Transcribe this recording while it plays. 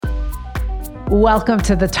Welcome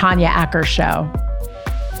to the Tanya Acker Show.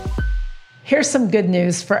 Here's some good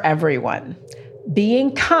news for everyone.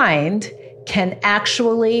 Being kind can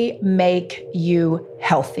actually make you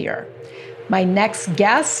healthier. My next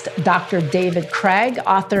guest, Dr. David Cregg,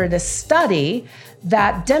 authored a study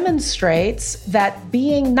that demonstrates that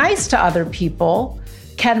being nice to other people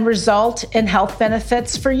can result in health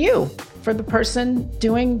benefits for you, for the person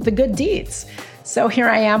doing the good deeds. So here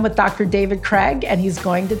I am with Dr. David Cregg, and he's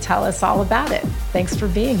going to tell us all about it. Thanks for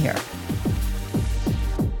being here.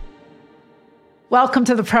 Welcome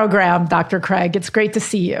to the program, Dr. Cregg. It's great to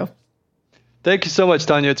see you. Thank you so much,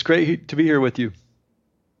 Tanya. It's great to be here with you.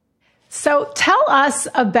 So tell us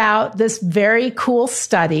about this very cool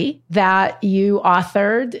study that you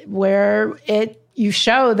authored where you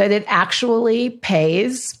show that it actually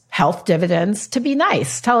pays health dividends to be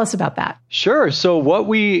nice. Tell us about that. Sure. So what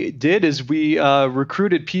we did is we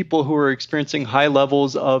recruited people who were experiencing high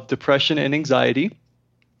levels of depression and anxiety,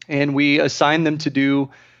 and we assigned them to do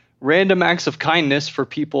random acts of kindness for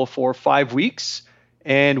people for 5 weeks.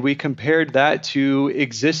 And we compared that to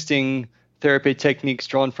existing therapy techniques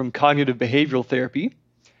drawn from cognitive behavioral therapy.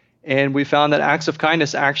 And we found that acts of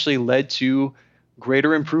kindness actually led to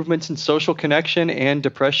greater improvements in social connection and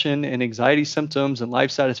depression and anxiety symptoms and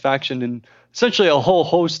life satisfaction and essentially a whole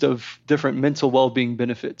host of different mental well-being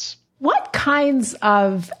benefits. What kinds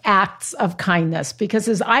of acts of kindness? Because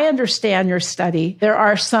as I understand your study, there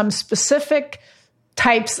are some specific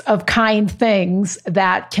types of kind things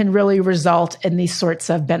that can really result in these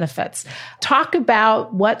sorts of benefits. Talk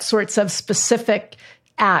about what sorts of specific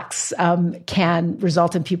acts can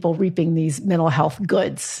result in people reaping these mental health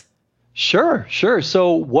goods. Sure.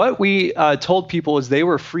 So what we told people is they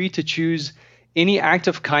were free to choose any act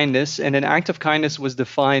of kindness, and an act of kindness was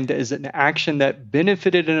defined as an action that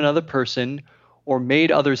benefited another person or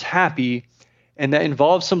made others happy, and that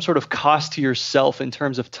involves some sort of cost to yourself in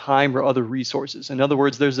terms of time or other resources. In other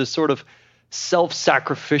words, there's this sort of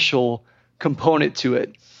self-sacrificial component to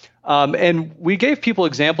it. And we gave people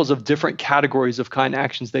examples of different categories of kind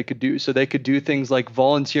actions they could do. So they could do things like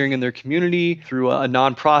volunteering in their community through a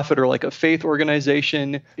nonprofit or like a faith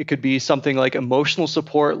organization. It could be something like emotional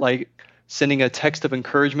support, like sending a text of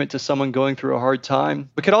encouragement to someone going through a hard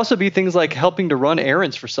time. It could also be things like helping to run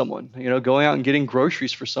errands for someone, going out and getting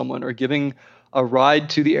groceries for someone or giving a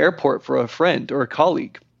ride to the airport for a friend or a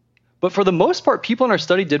colleague. But for the most part, people in our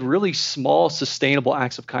study did really small, sustainable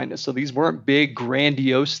acts of kindness. So these weren't big,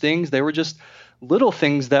 grandiose things. They were just little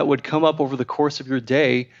things that would come up over the course of your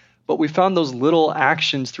day. But we found those little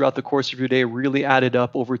actions throughout the course of your day really added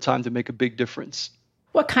up over time to make a big difference.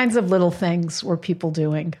 What kinds of little things were people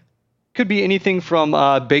doing? Could be anything from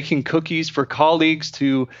baking cookies for colleagues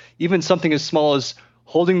to even something as small as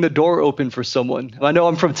holding the door open for someone. I know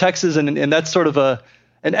I'm from Texas, and that's sort of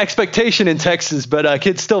an expectation in Texas, but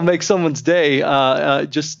kids still make someone's day,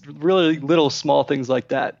 just really little small things like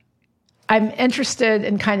that. I'm interested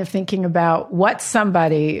in kind of thinking about what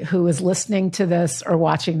somebody who is listening to this or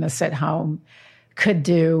watching this at home could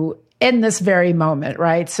do in this very moment,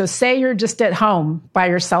 right? So say you're just at home by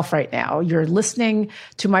yourself right now. You're listening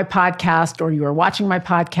to my podcast or you're watching my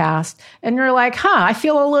podcast and you're like, I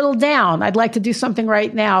feel a little down. I'd like to do something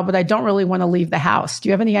right now, but I don't really want to leave the house. Do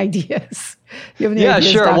you have any ideas? Ideas,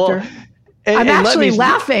 sure. Doctor? Well, I'm actually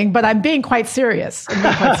laughing, but I'm being quite serious.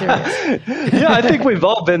 Yeah, I think we've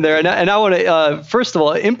all been there. And I want to, first of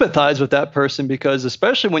all, empathize with that person because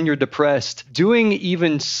especially when you're depressed, doing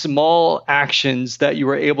even small actions that you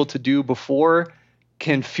were able to do before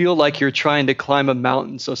can feel like you're trying to climb a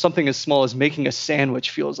mountain. So something as small as making a sandwich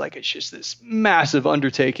feels like it's just this massive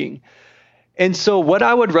undertaking. And so what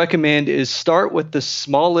I would recommend is start with the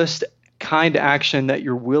smallest kind action that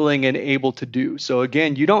you're willing and able to do. So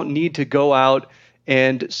again, you don't need to go out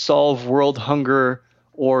and solve world hunger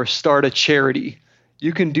or start a charity.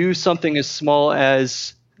 You can do something as small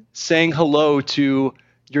as saying hello to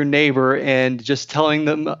your neighbor and just telling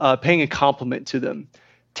them, paying a compliment to them,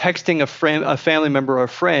 texting a friend, a family member or a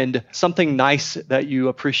friend, something nice that you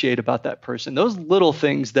appreciate about that person. Those little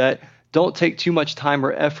things that don't take too much time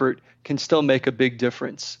or effort can still make a big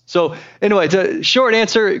difference. So anyway, the short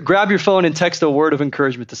answer, grab your phone and text a word of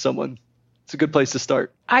encouragement to someone. It's a good place to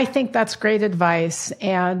start. I think that's great advice.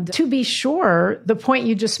 And to be sure, the point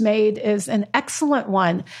you just made is an excellent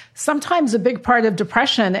one. Sometimes a big part of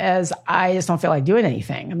depression is I just don't feel like doing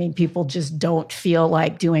anything. I mean, people just don't feel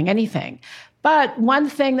like doing anything. But one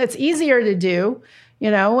thing that's easier to do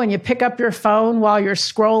When you pick up your phone while you're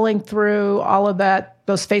scrolling through all of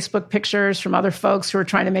those Facebook pictures from other folks who are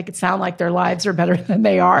trying to make it sound like their lives are better than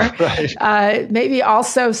they are. Right. Maybe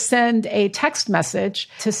also send a text message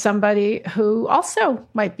to somebody who also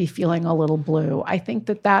might be feeling a little blue. I think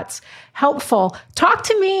that that's helpful. Talk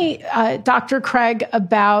to me, Dr. Cregg,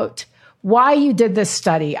 about why you did this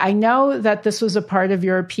study. I know that this was a part of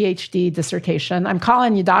your PhD dissertation. I'm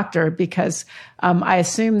calling you doctor because I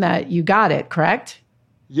assume that you got it, correct?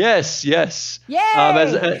 Yes.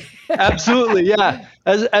 Yay! Absolutely, yeah.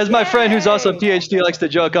 As my friend who's also a PhD likes to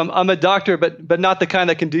joke, I'm a doctor, but not the kind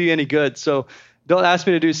that can do you any good. So don't ask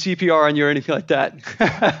me to do CPR on you or anything like that.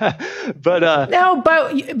 No,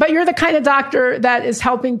 but you're the kind of doctor that is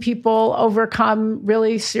helping people overcome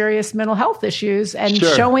really serious mental health issues and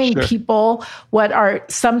showing people what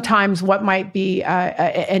might be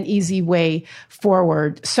an easy way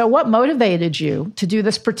forward. So what motivated you to do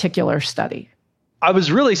this particular study? I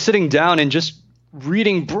was really sitting down and just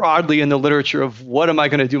reading broadly in the literature of what am I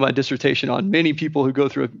going to do my dissertation on. Many people who go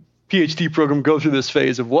through a PhD program go through this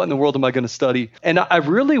phase of what in the world am I going to study? And I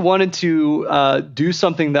really wanted to do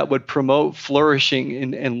something that would promote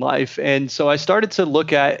flourishing in life. And so I started to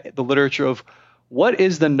look at the literature of what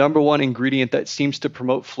is the number one ingredient that seems to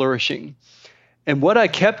promote flourishing. And what I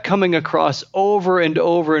kept coming across over and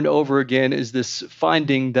over and over again is this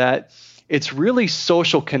finding that it's really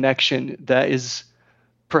social connection that is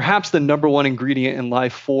perhaps the number one ingredient in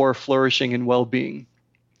life for flourishing and well-being.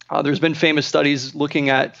 There's been famous studies looking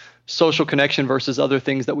at social connection versus other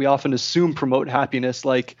things that we often assume promote happiness,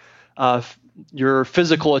 like your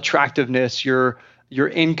physical attractiveness, your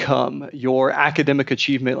income, your academic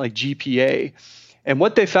achievement, like GPA. And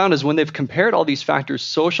what they found is when they've compared all these factors,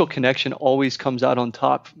 social connection always comes out on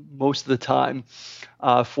top most of the time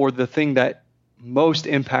for the thing that most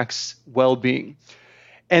impacts well-being.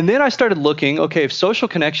 And then I started looking, okay, if social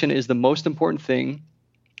connection is the most important thing,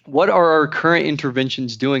 what are our current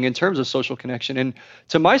interventions doing in terms of social connection? And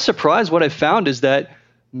to my surprise, what I found is that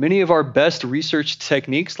many of our best research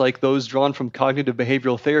techniques, like those drawn from cognitive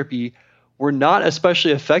behavioral therapy, were not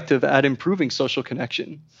especially effective at improving social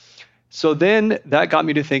connection. So then that got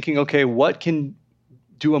me to thinking, okay, what can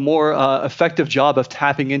do a more effective job of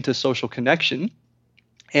tapping into social connection?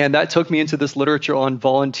 And that took me into this literature on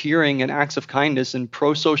volunteering and acts of kindness and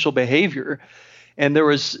pro-social behavior. And there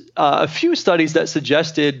was a few studies that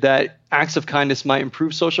suggested that acts of kindness might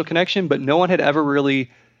improve social connection, but no one had ever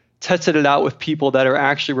really tested it out with people that are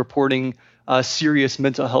actually reporting serious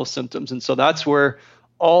mental health symptoms. And so that's where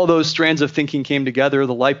all those strands of thinking came together.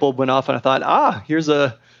 The light bulb went off, and I thought, here's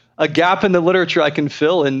a gap in the literature I can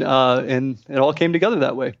fill, and it all came together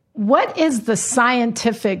that way. What is the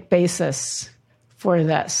scientific basis for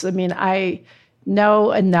this? I mean, I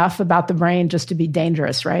know enough about the brain just to be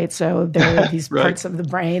dangerous, right? So there are these right. parts of the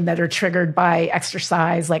brain that are triggered by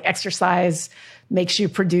exercise, like exercise makes you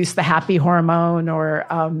produce the happy hormone, or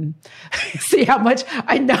see how much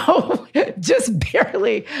I know, just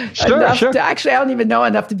barely enough to actually, I don't even know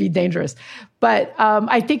enough to be dangerous. But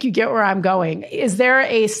I think you get where I'm going. Is there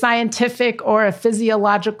a scientific or a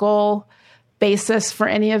physiological basis for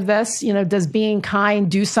any of this? Does being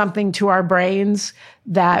kind do something to our brains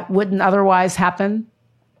that wouldn't otherwise happen,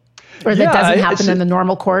 or that doesn't happen in the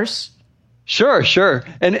normal course? Sure.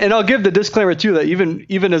 And I'll give the disclaimer too that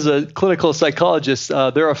even as a clinical psychologist,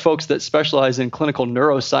 there are folks that specialize in clinical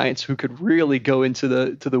neuroscience who could really go into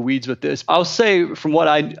the weeds with this. I'll say from what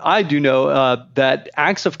I do know that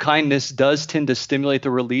acts of kindness does tend to stimulate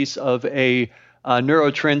the release of a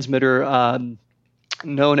neurotransmitter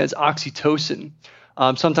known as oxytocin.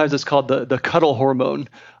 Sometimes it's called the cuddle hormone.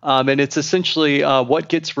 And it's essentially what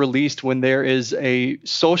gets released when there is a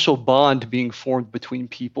social bond being formed between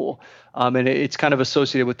people. And it's kind of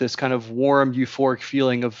associated with this kind of warm, euphoric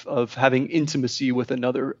feeling of having intimacy with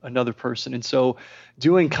another person. And so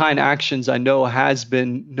doing kind actions, I know, has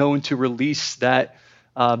been known to release that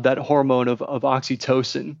hormone of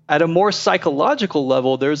oxytocin. At a more psychological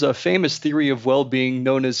level, there's a famous theory of well-being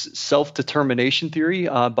known as self-determination theory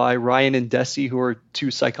by Ryan and Deci, who are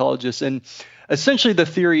two psychologists. And essentially the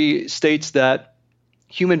theory states that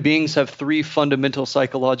human beings have three fundamental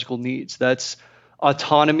psychological needs. That's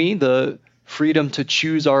autonomy, the freedom to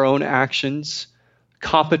choose our own actions;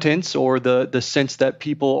 competence, or the sense that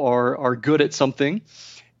people are good at something;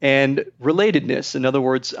 and relatedness. In other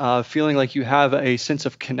words, feeling like you have a sense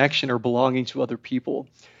of connection or belonging to other people.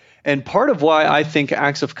 And part of why I think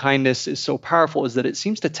acts of kindness is so powerful is that it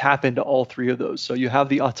seems to tap into all three of those. So you have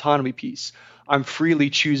the autonomy piece. I'm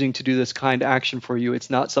freely choosing to do this kind action for you.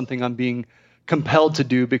 It's not something I'm being compelled to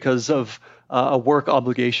do because of a work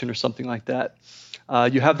obligation or something like that.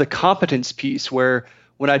 You have the competence piece where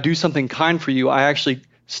when I do something kind for you, I actually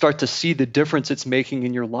start to see the difference it's making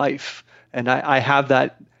in your life. And I have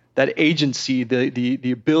that agency,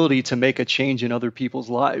 the ability to make a change in other people's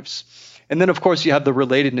lives. And then, of course, you have the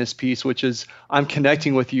relatedness piece, which is I'm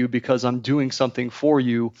connecting with you because I'm doing something for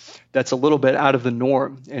you that's a little bit out of the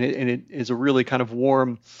norm. And it is a really kind of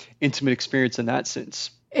warm, intimate experience in that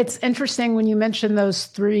sense. It's interesting when you mention those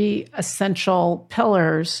three essential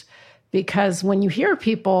pillars, because when you hear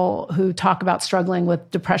people who talk about struggling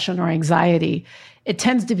with depression or anxiety, it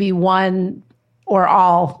tends to be one, two, or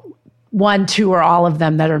all of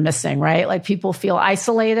them that are missing, right? Like people feel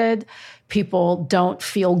isolated. People don't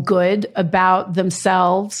feel good about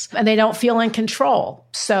themselves and they don't feel in control.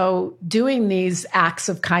 So doing these acts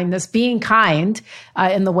of kindness, being kind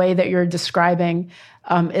in the way that you're describing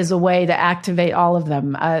is a way to activate all of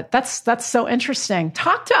them. That's so interesting.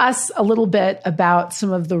 Talk to us a little bit about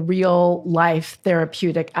some of the real life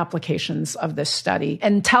therapeutic applications of this study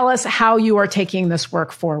and tell us how you are taking this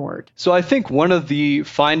work forward. So I think one of the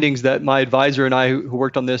findings that my advisor and I who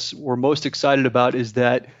worked on this were most excited about is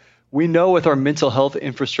that we know with our mental health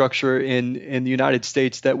infrastructure in the United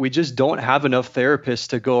States that we just don't have enough therapists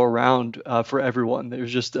to go around for everyone.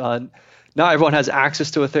 There's just not everyone has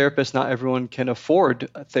access to a therapist. Not everyone can afford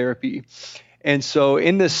therapy. And so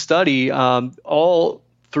in this study, all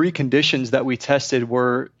three conditions that we tested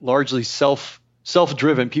were largely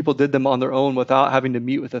self-driven. People did them on their own without having to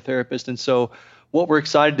meet with a therapist. And so what we're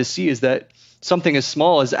excited to see is that something as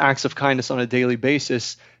small as acts of kindness on a daily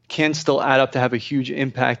basis can still add up to have a huge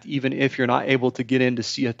impact, even if you're not able to get in to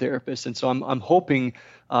see a therapist. And so I'm hoping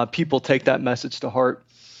people take that message to heart.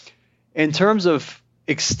 In terms of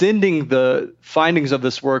extending the findings of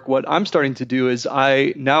this work, what I'm starting to do is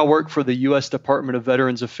I now work for the U.S. Department of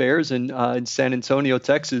Veterans Affairs in San Antonio,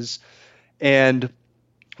 Texas. And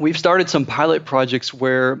we've started some pilot projects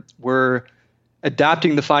where we're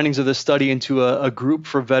adapting the findings of this study into a group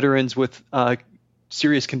for veterans with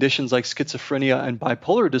serious conditions like schizophrenia and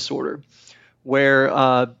bipolar disorder,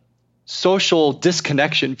 where social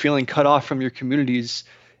disconnection, feeling cut off from your communities,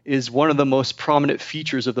 is one of the most prominent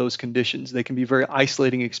features of those conditions. They can be very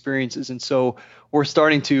isolating experiences. And so we're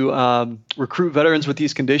starting to recruit veterans with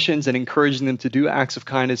these conditions and encouraging them to do acts of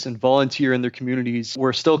kindness and volunteer in their communities.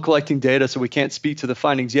 We're still collecting data, so we can't speak to the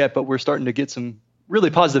findings yet, but we're starting to get some really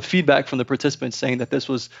positive feedback from the participants saying that this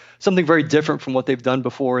was something very different from what they've done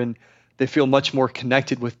before, and they feel much more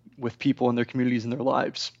connected with people in their communities and their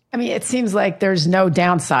lives. I mean, it seems like there's no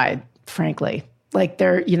downside, frankly. Like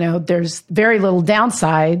there's very little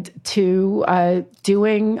downside to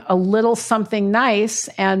doing a little something nice.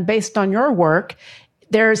 And based on your work,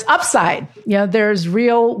 there's upside. There's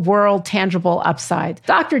real world tangible upside.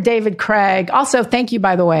 Dr. David Cregg, also thank you,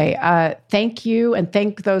 by the way. Thank you, and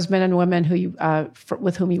thank those men and women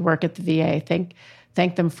with whom you work at the VA.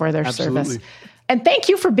 Thank them for their service. And thank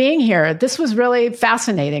you for being here. This was really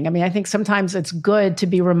fascinating. I mean, I think sometimes it's good to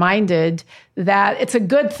be reminded that it's a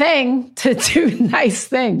good thing to do nice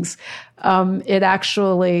things. It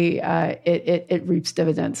actually, it reaps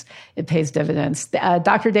dividends. It pays dividends.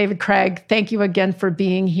 Dr. David Cregg, thank you again for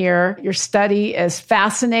being here. Your study is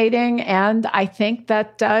fascinating, and I think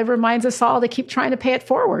that reminds us all to keep trying to pay it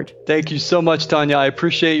forward. Thank you so much, Tanya. I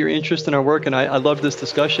appreciate your interest in our work, and I love this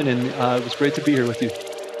discussion, and it was great to be here with you.